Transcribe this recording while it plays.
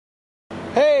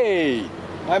Hey,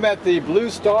 I'm at the Blue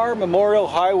Star Memorial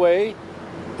Highway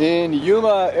in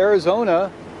Yuma,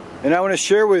 Arizona, and I want to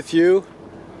share with you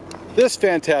this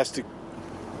fantastic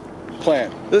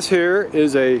plant. This here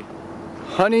is a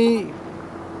honey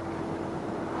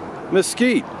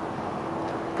mesquite,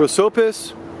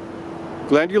 Prosopis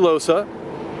glandulosa.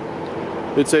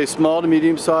 It's a small to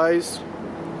medium-sized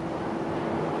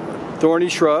thorny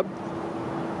shrub.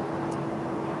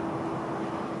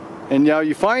 And now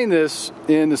you find this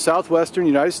in the southwestern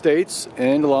United States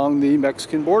and along the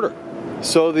Mexican border.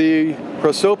 So the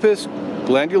Prosopis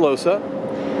glandulosa,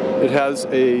 it has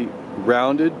a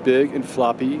rounded, big, and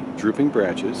floppy drooping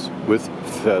branches with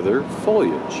feather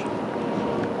foliage.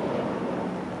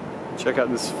 Check out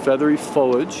this feathery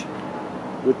foliage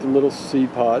with the little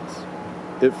seed pods.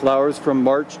 It flowers from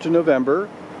March to November.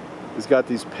 It's got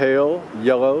these pale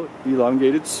yellow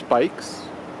elongated spikes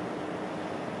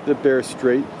that bear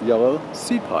straight yellow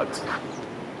seed pods.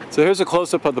 So here's a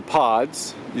close-up of the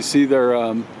pods. You see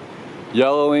they're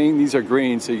yellowing. These are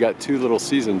green, so you got two little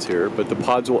seasons here, but the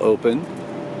pods will open.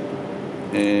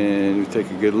 And we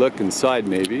take a good look inside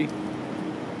maybe.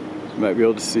 You might be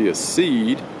able to see a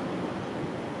seed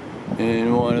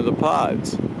in one of the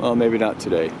pods. Well, maybe not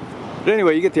today. But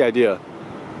anyway, you get the idea.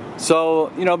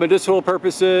 So, you know, medicinal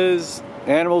purposes,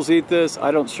 animals eat this.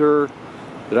 I don't sure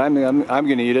that I'm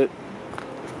gonna eat it.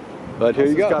 But here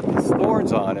you go. It's got these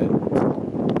thorns on it,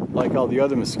 like all the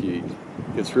other mesquite.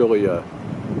 It's really,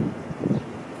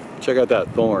 check out that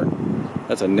thorn.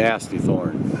 That's a nasty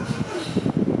thorn.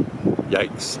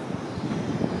 Yikes.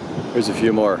 Here's a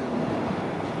few more.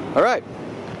 All right.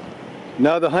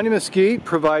 Now the honey mesquite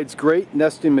provides great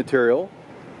nesting material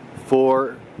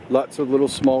for lots of little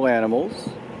small animals.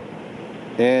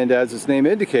 And as its name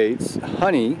indicates,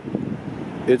 honey,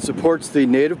 it supports the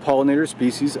native pollinator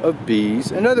species of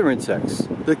bees and other insects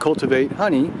that cultivate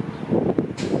honey,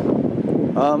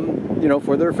 you know,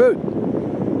 for their food.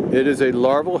 It is a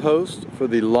larval host for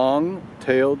the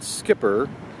long-tailed skipper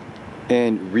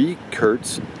and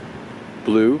recurts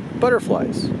blue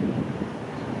butterflies.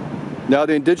 Now,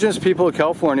 the indigenous people of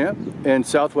California and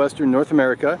southwestern North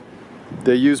America,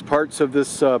 they use parts of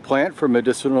this plant for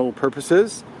medicinal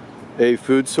purposes, a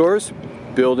food source,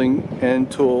 building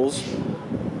and tools,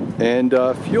 and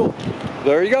fuel.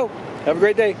 There you go. Have a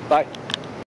great day. Bye.